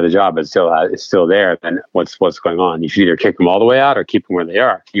pushed out of the job but it's still there, then what's going on? You should either kick them all the way out or keep them where they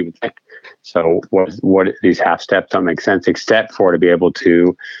are, you would think. So what these half steps don't make sense, except for to be able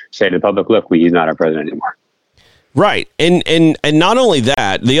to say to the public, look, he's not our president anymore. Right. And not only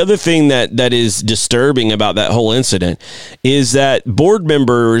that, the other thing that is disturbing about that whole incident is that board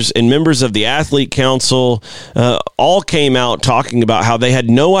members and members of the Athlete Council all came out talking about how they had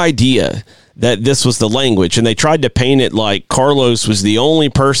no idea that this was the language, and they tried to paint it like Carlos was the only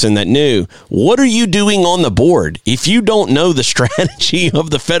person that knew. What are you doing on the board if you don't know the strategy of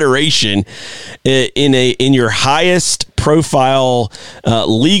the federation in your highest profile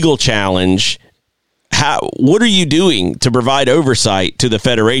legal challenge? What are you doing to provide oversight to the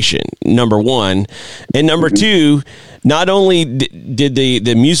federation? Number one. And number two, not only did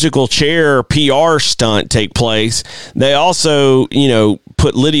the musical chair PR stunt take place, they also,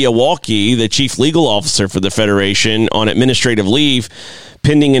 put Lydia Walke, the chief legal officer for the federation, on administrative leave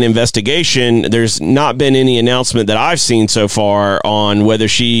pending an investigation. There's not been any announcement that I've seen so far on whether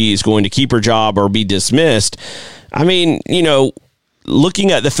she is going to keep her job or be dismissed. I mean,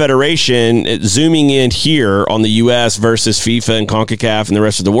 looking at the federation, zooming in here on the U.S. versus FIFA and CONCACAF and the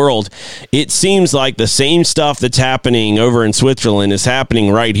rest of the world, it seems like the same stuff that's happening over in Switzerland is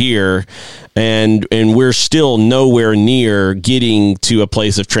happening right here, and we're still nowhere near getting to a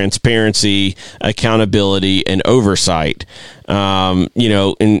place of transparency, accountability, and oversight. In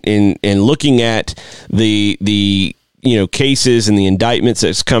looking at the cases and the indictments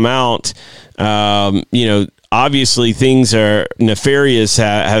that's come out, obviously, things are nefarious,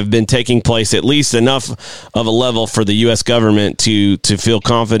 have been taking place, at least enough of a level for the U.S. government to feel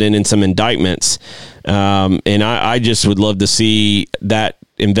confident in some indictments. And I just would love to see that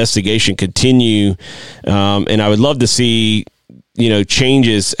investigation continue. And I would love to see,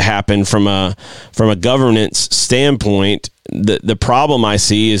 changes happen from a governance standpoint. The problem I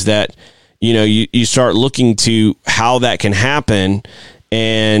see is that, you start looking to how that can happen,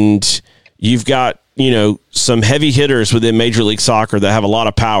 and you've got, some heavy hitters within Major League Soccer that have a lot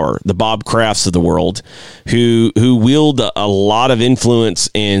of power, the Bob Krafts of the world, who wield a lot of influence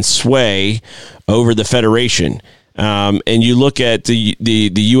and sway over the federation. And you look at the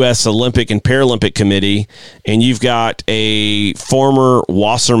U.S. Olympic and Paralympic Committee, and you've got a former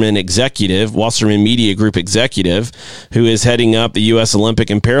Wasserman Media Group executive who is heading up the U.S.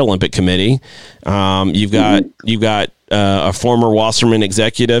 Olympic and Paralympic Committee. You've got a former Wasserman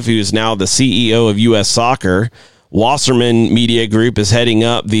executive who is now the CEO of U.S. Soccer. Wasserman Media Group is heading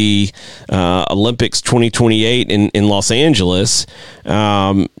up the Olympics 2028 in Los Angeles.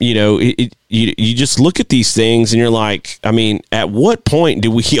 You just look at these things and you're like, I mean, at what point do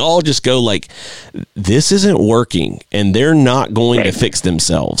we all just go like, this isn't working and they're not going to fix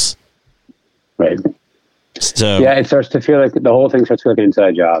themselves? Right. So yeah, it starts to feel like the whole thing starts to feel like an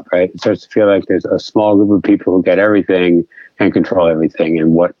inside job, right? It starts to feel like there's a small group of people who get everything and control everything,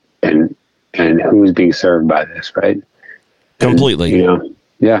 and who's being served by this, right? Completely.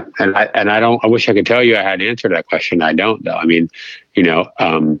 Yeah. I wish I could tell you I had an answer to that question. I don't, though. I mean, I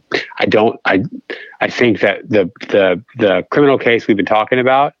think that the criminal case we've been talking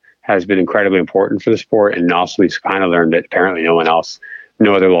about has been incredibly important for the sport. And also we've kind of learned that apparently no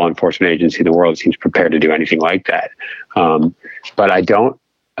other law enforcement agency in the world seems prepared to do anything like that. But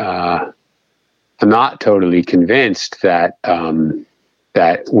I'm not totally convinced that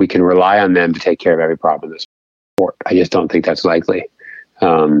we can rely on them to take care of every problem in the sport. I just don't think that's likely.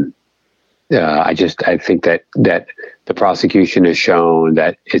 I think that the prosecution has shown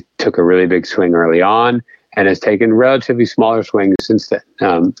that it took a really big swing early on and has taken relatively smaller swings since then.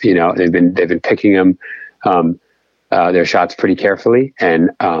 They've been picking them, their shots pretty carefully. And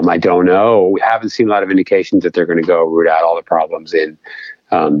I don't know. We haven't seen a lot of indications that they're going to go root out all the problems in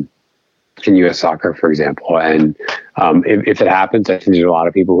U.S. soccer, for example. And if it happens, I think there's a lot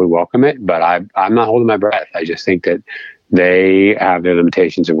of people who welcome it, but I'm not holding my breath. I just think that they have their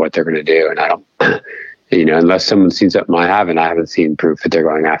limitations of what they're going to do. And I don't, unless someone's seen something I haven't seen proof that they're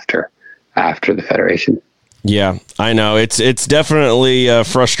going after the federation. Yeah, I know. It's definitely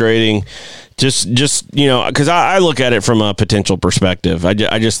frustrating. Just because I look at it from a potential perspective. I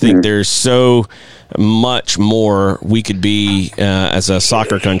just think there's so much more we could be as a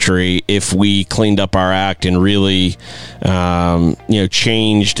soccer country if we cleaned up our act and really,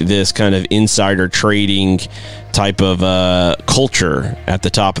 changed this kind of insider trading type of culture at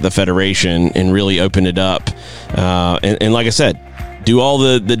the top of the federation and really opened it up. And like I said, do all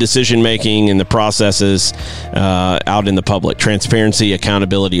the decision making and the processes out in the public. Transparency,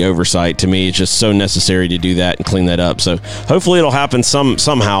 accountability, oversight, to me, is just so necessary to do that and clean that up. So hopefully it'll happen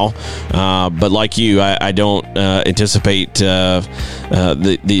somehow. But like you, I don't anticipate the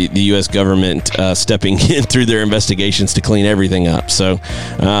U.S. government stepping in through their investigations to clean everything up. So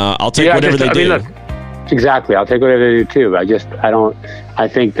I'll take whatever they do. Look, exactly. I'll take whatever they do too. I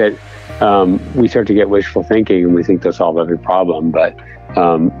think that we start to get wishful thinking and we think they'll solve every problem, but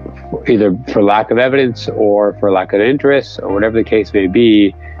either for lack of evidence or for lack of interest or whatever the case may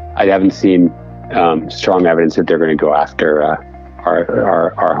be, I haven't seen strong evidence that they're going to go after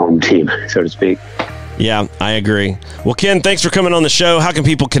our home team, so to speak. Yeah, I agree. Well, Ken, thanks for coming on the show. How can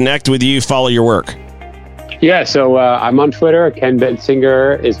people connect with you, follow your work? Yeah, so I'm on Twitter. Ken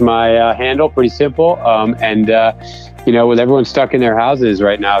Bensinger is my handle. Pretty simple. With everyone stuck in their houses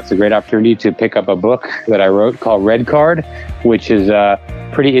right now, it's a great opportunity to pick up a book that I wrote called Red Card, which is a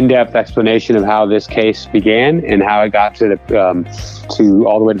pretty in-depth explanation of how this case began and how it got to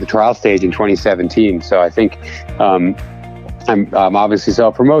all the way to the trial stage in 2017. So I think I'm obviously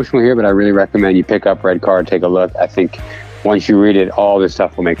self-promotional here, but I really recommend you pick up Red Card, take a look. I think once you read it, all this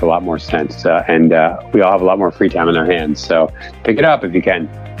stuff will make a lot more sense, and we all have a lot more free time in our hands. So pick it up if you can.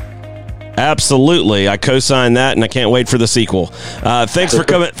 Absolutely. I co-sign that, and I can't wait for the sequel. Thanks for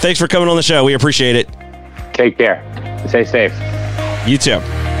coming. Thanks for coming on the show. We appreciate it. Take care. Stay safe. You too.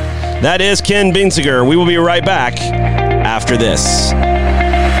 That is Ken Bensinger. We will be right back after this.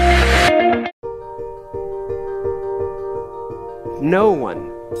 No one,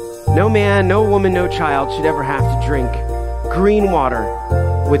 no man, no woman, no child should ever have to drink green water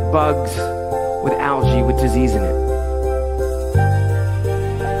with bugs, with algae, with disease in it.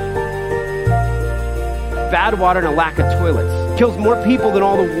 Bad water and a lack of toilets kills more people than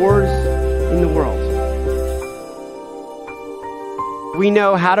all the wars in the world. We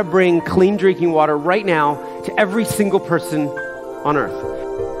know how to bring clean drinking water right now to every single person on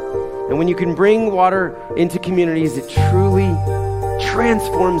earth. And when you can bring water into communities, it truly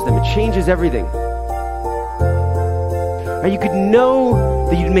transforms them. It changes everything. Or you could know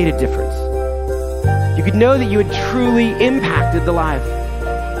that you'd made a difference. You could know that you had truly impacted the life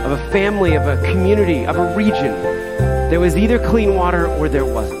of a family, of a community, of a region. There was either clean water or there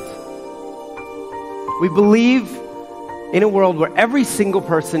wasn't. We believe in a world where every single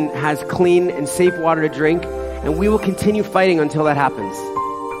person has clean and safe water to drink, and we will continue fighting until that happens.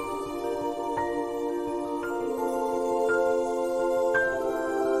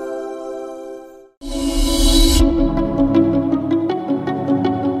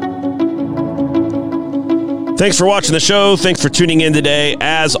 Thanks for watching the show. Thanks for tuning in today.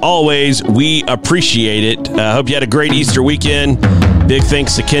 As always, we appreciate it. Hope you had a great Easter weekend. Big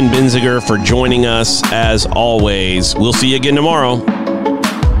thanks to Ken Bensinger for joining us as always. We'll see you again tomorrow.